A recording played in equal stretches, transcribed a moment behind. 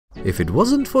If it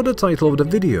wasn't for the title of the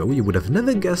video, you would have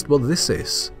never guessed what this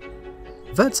is.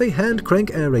 That's a hand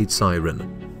crank air raid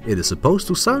siren. It is supposed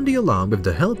to sound the alarm with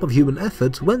the help of human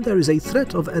effort when there is a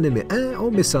threat of enemy air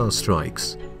or missile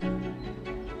strikes.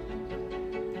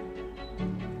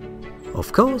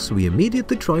 Of course, we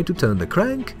immediately tried to turn the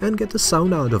crank and get the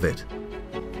sound out of it.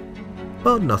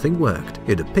 But nothing worked.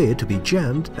 It appeared to be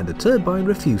jammed and the turbine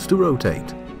refused to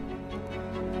rotate.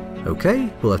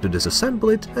 Okay, we'll have to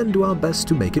disassemble it and do our best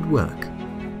to make it work.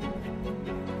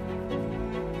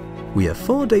 We have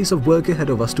 4 days of work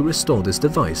ahead of us to restore this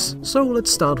device, so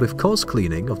let's start with coarse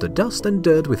cleaning of the dust and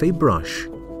dirt with a brush.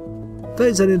 There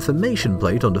is an information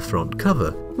plate on the front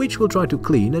cover, which we'll try to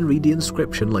clean and read the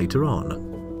inscription later on.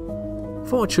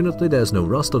 Fortunately, there's no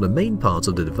rust on the main parts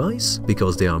of the device,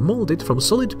 because they are molded from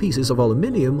solid pieces of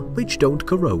aluminium which don't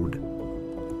corrode.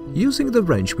 Using the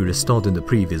wrench we restored in the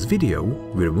previous video,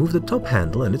 we remove the top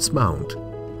handle and its mount.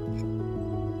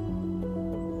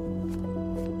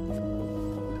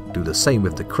 Do the same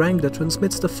with the crank that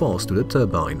transmits the force to the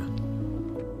turbine.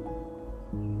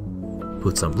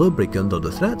 Put some lubricant on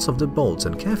the threads of the bolts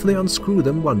and carefully unscrew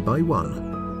them one by one.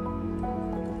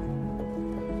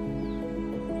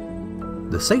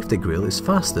 The safety grille is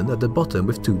fastened at the bottom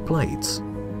with 2 plates.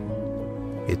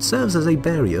 It serves as a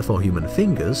barrier for human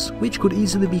fingers, which could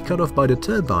easily be cut off by the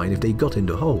turbine if they got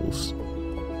into holes.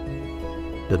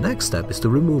 The next step is to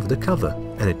remove the cover,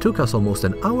 and it took us almost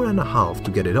an hour and a half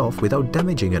to get it off without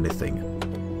damaging anything.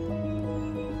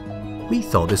 We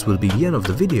thought this would be the end of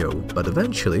the video, but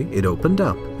eventually it opened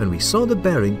up and we saw the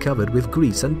bearing covered with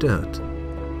grease and dirt.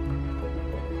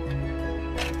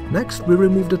 Next, we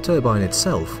remove the turbine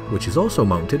itself, which is also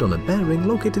mounted on a bearing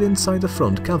located inside the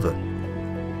front cover.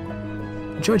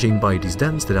 Judging by these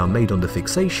dents that are made on the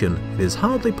fixation, it is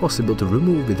hardly possible to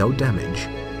remove without damage.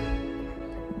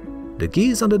 The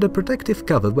gears under the protective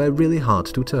cover were really hard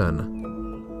to turn.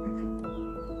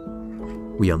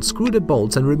 We unscrew the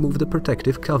bolts and remove the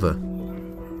protective cover.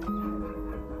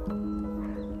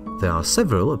 There are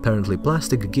several apparently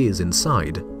plastic gears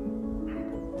inside.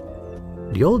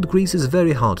 The old grease is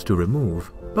very hard to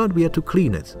remove, but we had to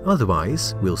clean it,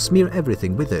 otherwise we'll smear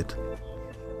everything with it.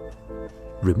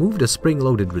 Remove the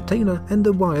spring-loaded retainer and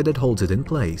the wire that holds it in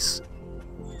place.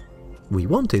 We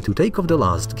wanted to take off the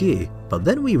last gear, but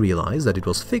then we realized that it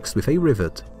was fixed with a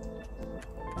rivet.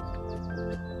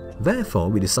 Therefore,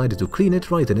 we decided to clean it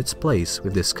right in its place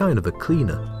with this kind of a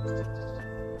cleaner.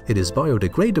 It is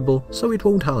biodegradable, so it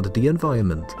won't hurt the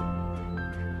environment.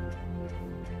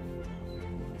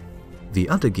 The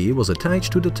other gear was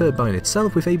attached to the turbine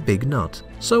itself with a big nut,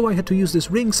 so I had to use this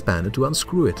ring spanner to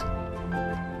unscrew it.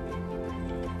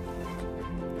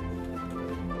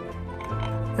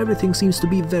 Everything seems to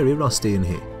be very rusty in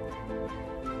here.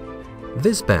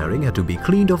 This bearing had to be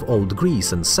cleaned of old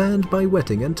grease and sand by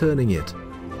wetting and turning it.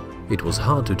 It was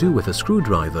hard to do with a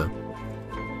screwdriver.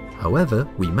 However,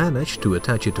 we managed to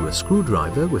attach it to a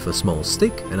screwdriver with a small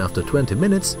stick, and after 20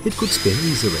 minutes it could spin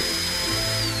easily.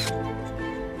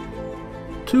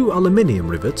 2 aluminium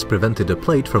rivets prevented the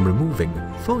plate from removing.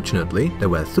 Fortunately, there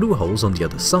were through holes on the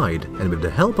other side, and with the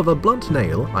help of a blunt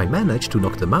nail, I managed to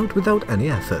knock them out without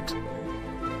any effort.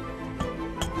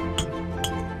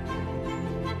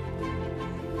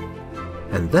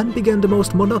 And then began the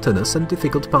most monotonous and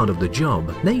difficult part of the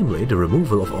job, namely the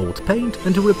removal of old paint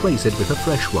and to replace it with a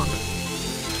fresh one.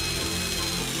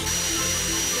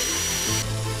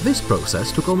 This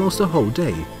process took almost a whole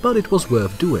day, but it was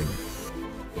worth doing.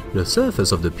 The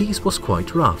surface of the piece was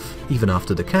quite rough, even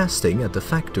after the casting at the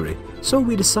factory, so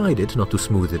we decided not to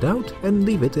smooth it out and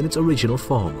leave it in its original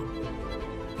form.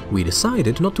 We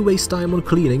decided not to waste time on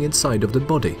cleaning inside of the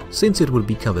body, since it would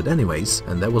be covered anyways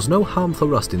and there was no harmful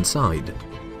rust inside.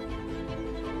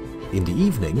 In the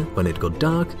evening, when it got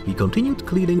dark, we continued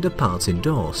cleaning the parts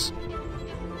indoors.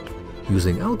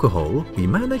 Using alcohol, we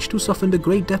managed to soften the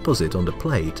grey deposit on the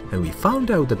plate, and we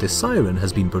found out that the Siren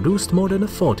has been produced more than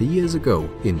 40 years ago,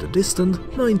 in the distant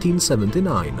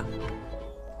 1979.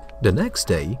 The next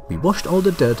day, we washed all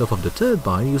the dirt off of the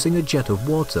turbine using a jet of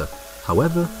water.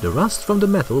 However, the rust from the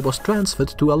metal was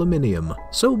transferred to aluminium,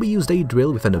 so we used a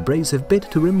drill with an abrasive bit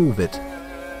to remove it.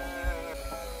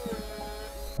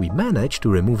 We managed to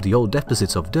remove the old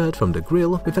deposits of dirt from the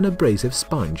grill with an abrasive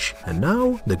sponge, and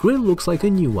now the grill looks like a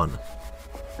new one.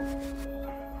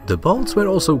 The bolts were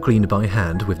also cleaned by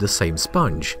hand with the same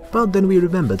sponge, but then we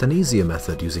remembered an easier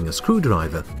method using a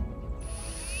screwdriver.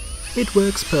 It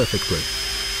works perfectly.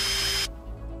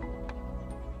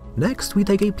 Next, we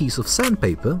take a piece of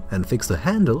sandpaper and fix the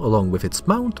handle along with its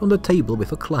mount on the table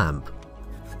with a clamp.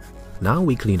 Now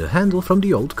we clean the handle from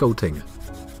the old coating.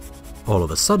 All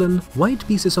of a sudden, white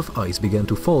pieces of ice began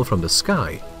to fall from the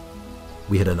sky.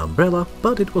 We had an umbrella,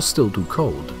 but it was still too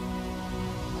cold.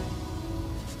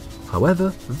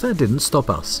 However, that didn't stop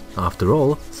us. After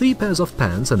all, 3 pairs of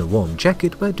pants and a warm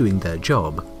jacket were doing their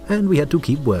job, and we had to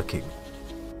keep working.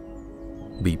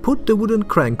 We put the wooden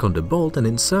crank on the bolt and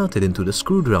insert it into the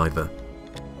screwdriver.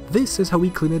 This is how we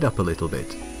clean it up a little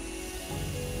bit.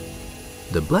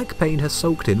 The black paint has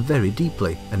soaked in very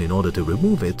deeply, and in order to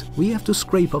remove it, we have to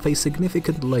scrape off a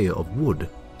significant layer of wood,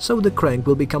 so the crank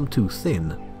will become too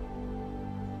thin.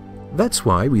 That's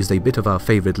why we used a bit of our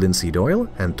favorite linseed oil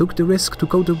and took the risk to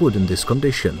coat the wood in this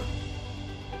condition.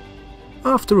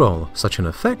 After all, such an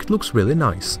effect looks really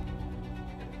nice.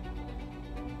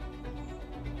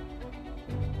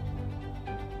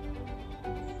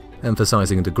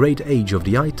 Emphasizing the great age of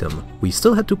the item, we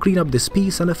still had to clean up this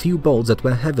piece and a few bolts that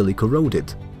were heavily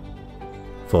corroded.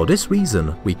 For this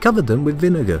reason, we covered them with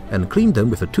vinegar and cleaned them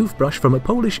with a toothbrush from a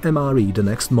Polish MRE the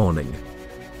next morning.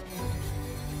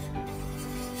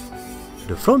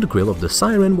 The front grille of the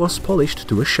Siren was polished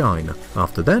to a shine.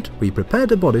 After that, we prepared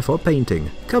the body for painting,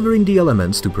 covering the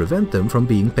elements to prevent them from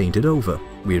being painted over.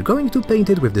 We're going to paint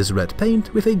it with this red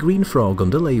paint with a green frog on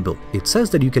the label. It says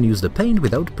that you can use the paint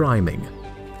without priming.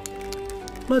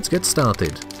 Let's get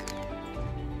started.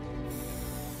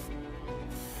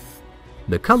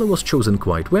 The color was chosen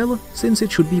quite well, since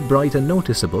it should be bright and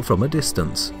noticeable from a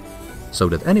distance, so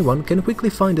that anyone can quickly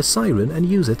find a Siren and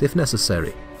use it if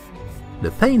necessary.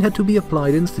 The paint had to be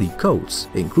applied in 3 coats,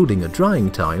 including a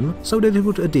drying time, so that it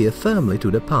would adhere firmly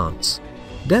to the parts.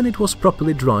 Then it was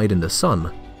properly dried in the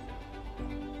sun.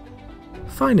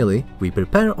 Finally, we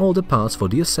prepare all the parts for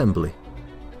the assembly.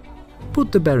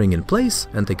 Put the bearing in place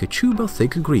and take a tube of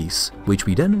thick grease, which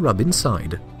we then rub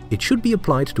inside. It should be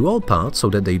applied to all parts so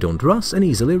that they don't rust and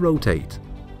easily rotate.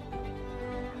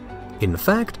 In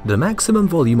fact, the maximum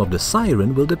volume of the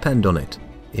Siren will depend on it.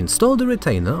 Install the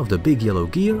retainer of the big yellow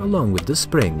gear along with the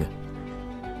spring.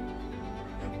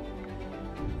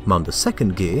 Mount the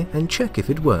second gear and check if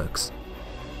it works.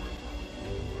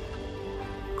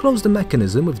 Close the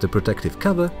mechanism with the protective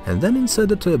cover and then insert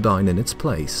the turbine in its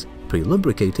place,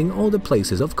 pre-lubricating all the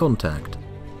places of contact.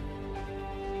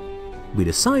 We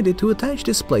decided to attach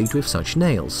this plate with such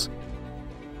nails,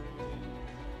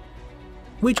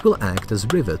 which will act as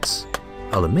rivets.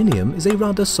 Aluminium is a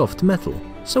rather soft metal,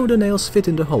 so the nails fit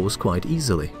in the holes quite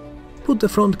easily. Put the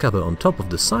front cover on top of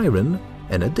the Siren,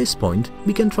 and at this point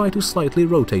we can try to slightly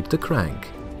rotate the crank.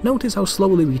 Notice how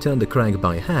slowly we turn the crank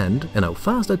by hand and how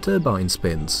fast the turbine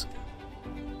spins.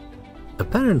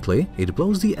 Apparently, it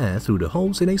blows the air through the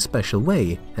holes in a special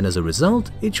way, and as a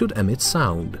result it should emit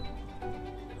sound.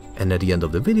 And at the end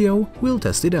of the video, we'll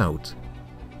test it out.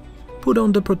 Put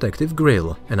on the protective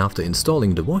grille, and after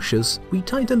installing the washers, we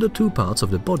tighten the 2 parts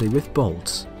of the body with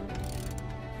bolts.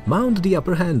 Mount the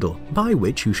upper handle, by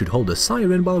which you should hold the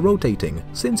Siren while rotating,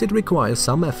 since it requires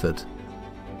some effort.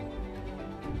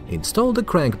 Install the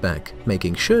crank back,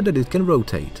 making sure that it can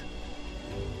rotate.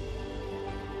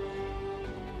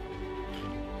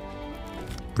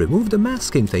 Remove the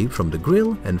masking tape from the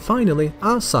grille, and finally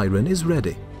our Siren is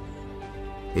ready.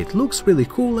 It looks really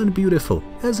cool and beautiful,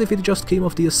 as if it just came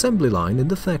off the assembly line in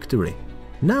the factory.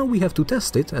 Now we have to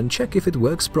test it and check if it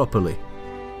works properly.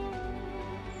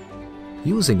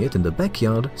 Using it in the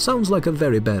backyard sounds like a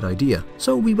very bad idea,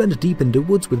 so we went deep in the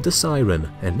woods with the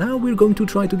Siren, and now we're going to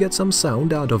try to get some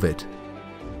sound out of it.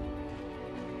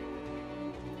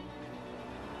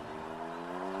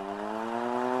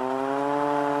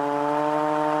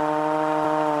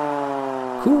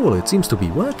 Cool, it seems to be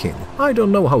working. I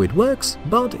don't know how it works,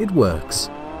 but it works.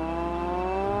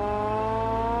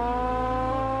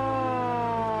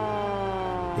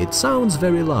 It sounds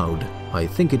very loud. I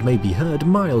think it may be heard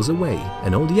miles away,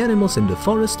 and all the animals in the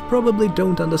forest probably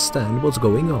don't understand what's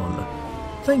going on.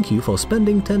 Thank you for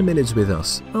spending 10 minutes with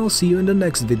us. I'll see you in the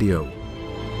next video.